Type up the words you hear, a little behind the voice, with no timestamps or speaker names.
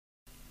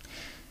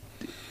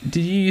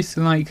Did you used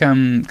to like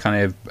kind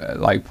of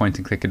like point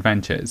and click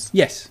adventures?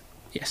 Yes,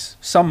 yes.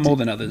 Some more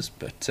than others,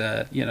 but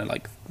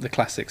like the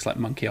classics like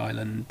Monkey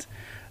Island,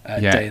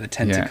 Day of the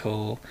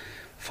Tentacle,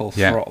 Full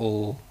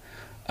Throttle.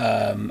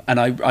 And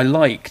I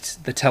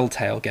liked the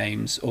Telltale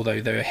games,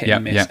 although they were hit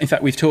and miss. In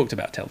fact, we've talked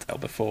about Telltale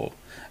before.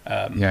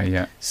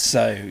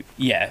 So,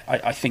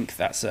 I think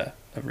that's a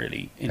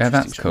really interesting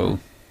that's genre. cool.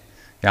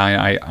 Yeah,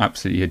 I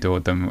absolutely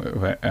adored them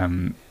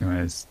when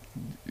I was,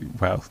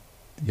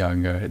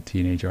 younger,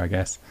 teenager, I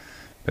guess.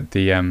 But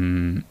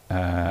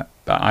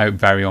I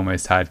very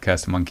almost had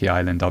Curse of Monkey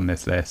Island on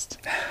this list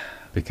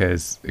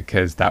because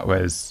that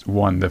was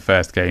one of the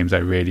first games I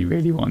really,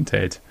 really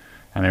wanted.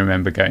 And I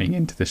remember going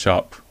into the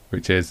shop,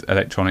 which is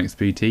Electronics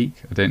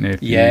Boutique. I don't know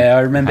if I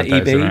remember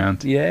had those EB.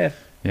 around. Yeah.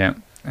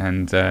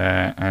 And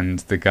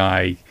the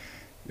guy,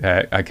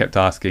 I kept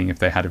asking if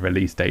they had a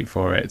release date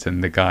for it,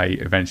 and the guy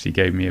eventually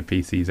gave me a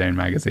PC Zone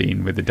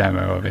magazine with the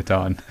demo of it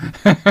on.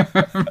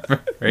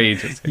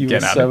 You were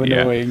so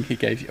annoying. He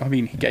gave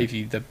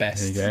you the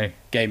best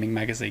gaming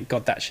magazine.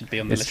 God, that should be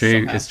on the list.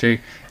 It's true.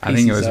 I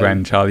think it was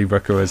when Charlie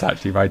Brooker was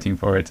actually writing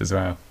for it as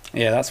well.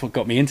 Yeah, that's what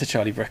got me into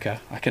Charlie Brooker.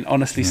 I can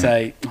honestly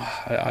say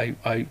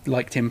I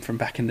liked him from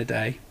back in the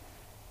day.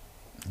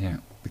 Yeah,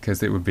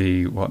 because it would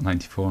be,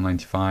 94,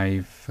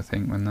 95, I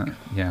think, when that...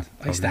 Yeah.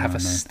 I used to have a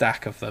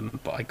stack of them,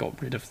 but I got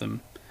rid of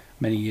them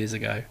many years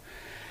ago.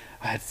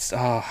 It's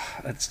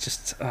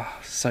just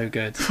so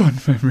good. Fun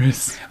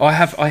memories. I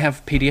have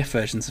PDF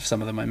versions of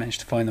some of them. I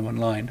managed to find them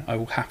online. I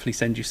will happily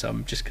send you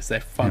some just because they're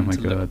fun to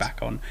look back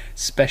on,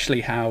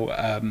 especially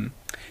how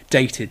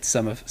dated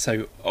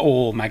so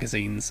all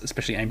magazines,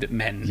 especially aimed at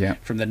men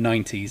from the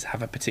 90s,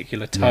 have a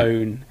particular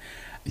tone.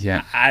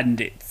 Yeah.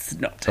 And it's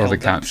not all held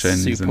the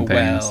captions up super and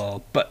things.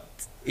 well,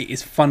 but it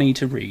is funny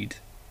to read.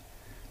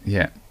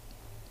 Yeah.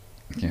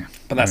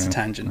 But that's a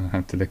tangent. I'll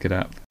have to look it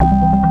up.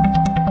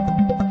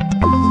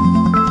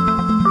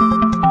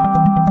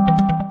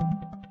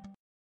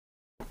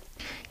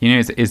 You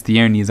know, it's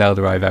the only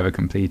Zelda I've ever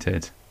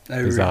completed. Oh,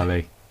 bizarrely.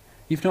 Really?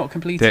 You've not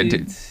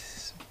completed,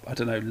 I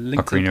don't know,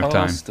 Link to the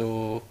Past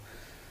or...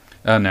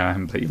 Oh no, I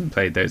haven't even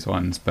played those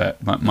ones,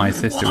 but my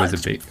sister was a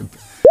big...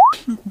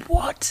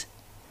 What?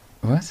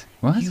 What?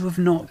 You have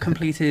not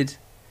completed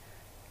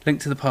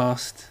Link to the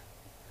Past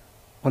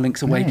or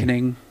Link's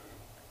Awakening?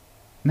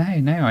 No,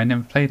 I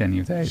never played any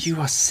of those. You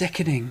are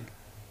sickening.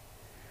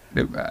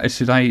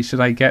 Should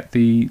I get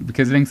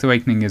because Link's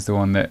Awakening is the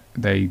one that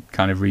they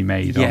kind of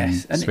remade on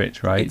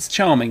Switch, right? It's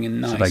charming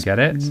and nice. Should I get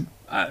it?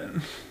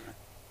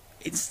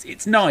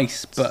 It's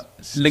nice, but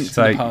Link to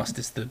the Past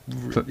is the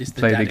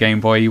play the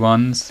Game Boy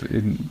ones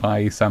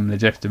by some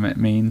legitimate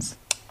means.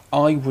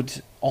 I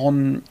would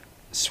on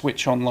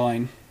Switch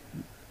Online,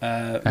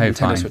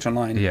 Nintendo Switch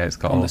Online. Yeah, it's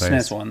got on all the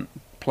those. SNES one.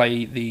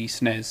 Play the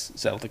SNES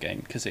Zelda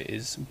game because it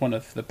is one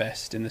of the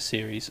best in the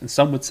series, and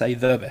some would say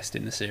the best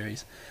in the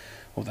series.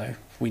 Although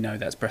we know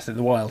that's Breath of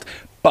the Wild,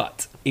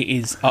 but it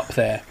is up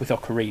there with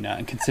Ocarina,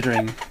 and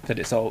considering that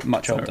it's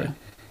much older,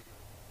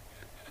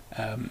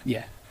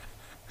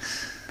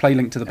 play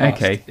Link to the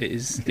Past. Okay,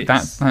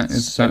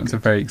 that's a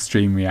very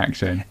extreme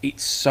reaction.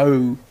 It's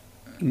so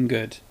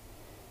good.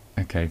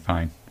 Okay,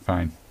 fine.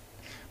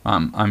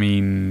 I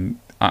mean,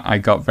 I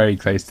got very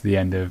close to the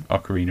end of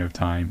Ocarina of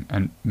Time,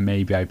 and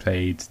maybe I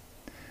played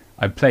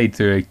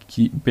through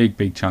a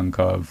big chunk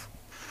of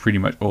pretty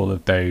much all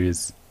of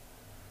those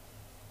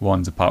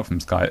ones apart from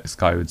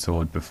Skyward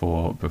Sword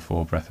before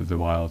Breath of the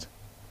Wild.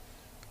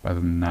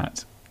 Other than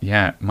that,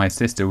 my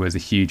sister was a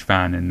huge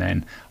fan, and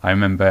then I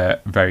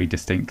remember very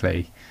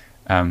distinctly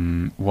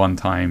one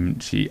time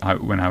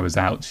when I was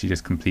out, she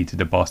just completed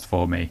a boss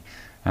for me,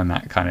 and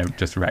that kind of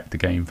just wrecked the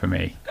game for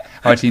me.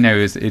 Actually,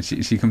 no,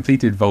 she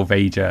completed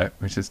Volvagia,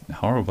 which is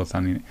horrible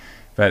sounding,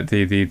 but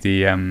she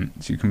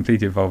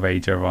completed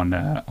Volvagia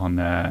on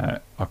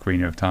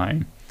Ocarina of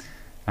Time.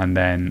 And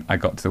then I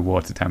got to the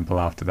Water Temple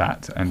after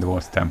that, and the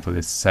Water Temple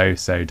is so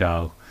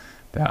dull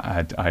that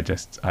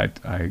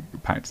I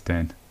packed it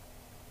in.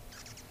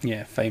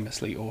 Yeah,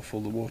 famously awful,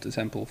 the Water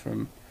Temple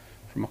from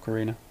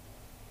Ocarina.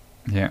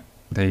 Yeah,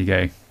 there you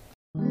go.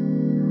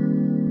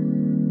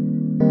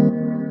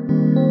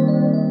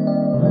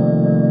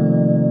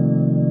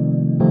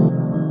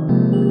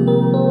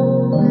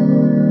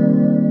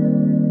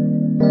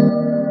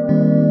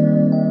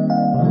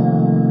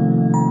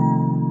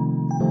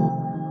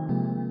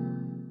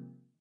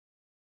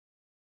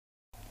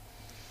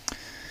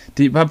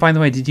 By the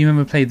way, did you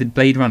ever play the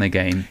Blade Runner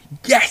game?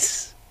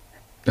 Yes!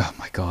 Oh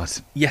my god!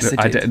 Yes,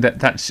 I did.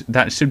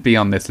 That should be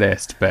on this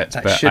list, but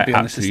I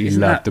absolutely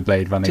love the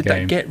Blade Runner game. Did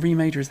that get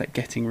remade, or is that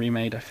getting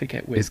remade? I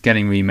forget which. It's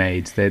getting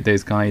remade.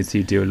 Those guys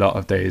who do a lot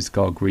of those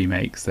GOG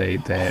remakes, they're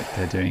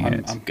doing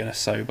it. I'm gonna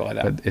so buy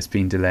that. But it's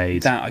been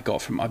delayed. That I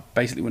got from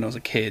basically when I was a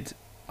kid.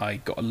 I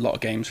got a lot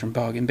of games from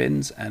bargain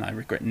bins, and I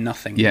regret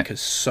nothing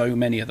because so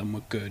many of them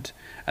were good,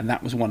 and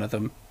that was one of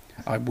them.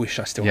 I wish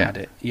I still had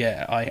it.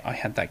 Yeah, I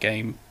had that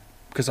game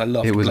because I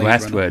loved. It was Blade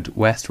Westwood. Runner.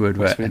 Westwood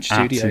were an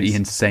absolutely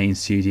insane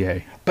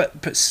studio.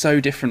 But so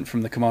different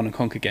from the Command and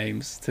Conquer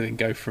games to then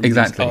go from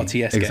Exactly.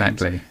 these RTS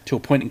games to a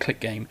point and click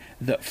game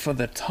that for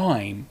the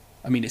time,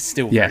 I mean, it's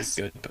still very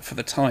good, but for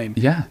the time,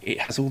 it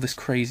has all this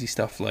crazy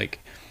stuff like.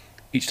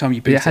 Each time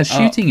you boot it up... It has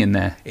shooting in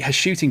there. It has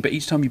shooting, but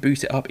each time you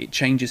boot it up, it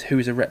changes who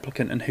is a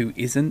replicant and who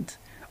isn't.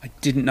 I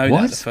didn't know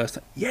that the first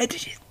time. Yeah,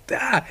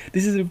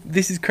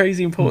 this is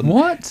crazy important.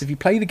 What? So if you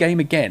play the game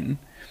again,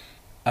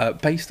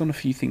 based on a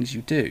few things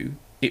you do,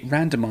 it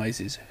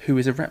randomises who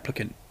is a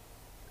replicant.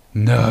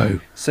 No.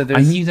 So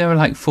I knew there were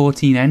like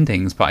 14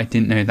 endings, but I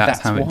didn't know that's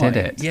how it did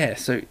it. Yeah,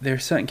 so there are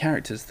certain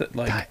characters that,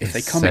 like, if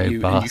they come at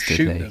you and you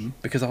shoot them,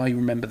 because I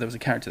remember there was a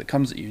character that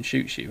comes at you and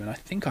shoots you, and I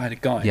think I had a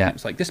guy, and it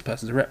was like, this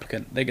person's a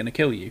replicant, they're going to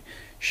kill you,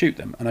 shoot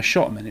them. And I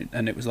shot him,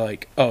 and it was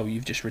like, oh,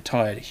 you've just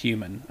retired a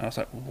human. And I was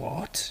like,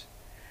 what?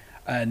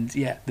 And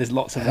yeah, there's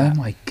lots of that. Oh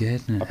my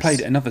goodness. I played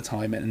it another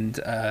time, and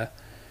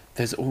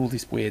there's all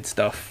this weird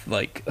stuff.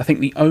 Like, I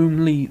think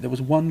there was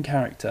one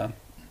character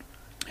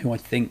who I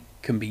think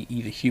can be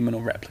either human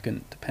or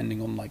replicant,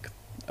 depending on like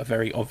a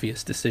very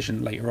obvious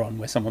decision later on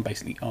where someone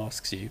basically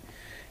asks you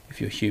if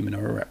you're human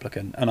or a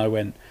replicant. And I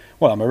went,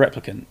 well, I'm a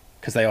replicant,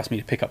 because they asked me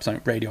to pick up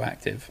something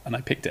radioactive, and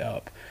I picked it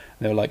up.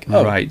 And they were like,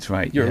 oh,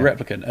 right, you're a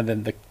replicant. And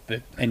then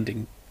the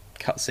ending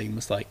cutscene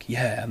was like,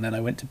 yeah, and then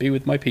I went to be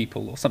with my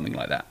people or something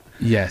like that.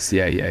 Yes,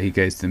 yeah, he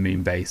goes to the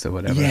moon base or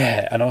whatever.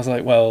 Yeah, and I was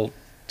like, well,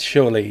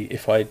 surely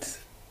if I'd...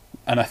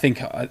 And I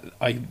think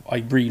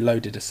I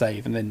reloaded a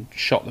save and then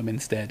shot them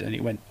instead, and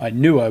it went, I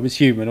knew I was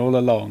human all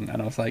along,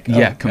 and I was like, oh,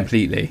 yeah, okay.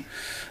 Completely.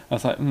 I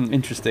was like,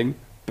 interesting,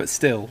 but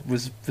still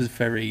was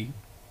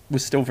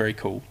still very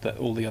cool that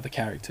all the other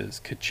characters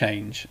could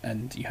change,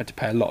 and you had to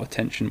pay a lot of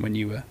attention when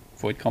you were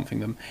void comping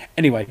them.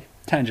 Anyway,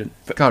 tangent.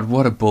 But God,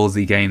 what a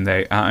ballsy game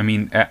though. I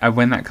mean,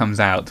 when that comes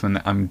out,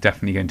 I'm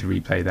definitely going to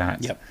replay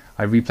that. Yep.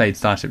 I replayed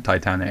Starship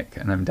Titanic,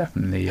 and I'm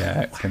definitely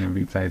going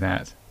to replay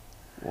that.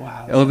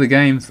 Wow. All the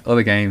games.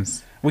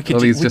 We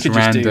could just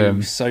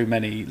do so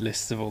many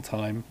lists of all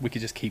time. We could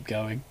just keep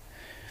going.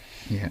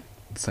 Yeah,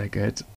 so good.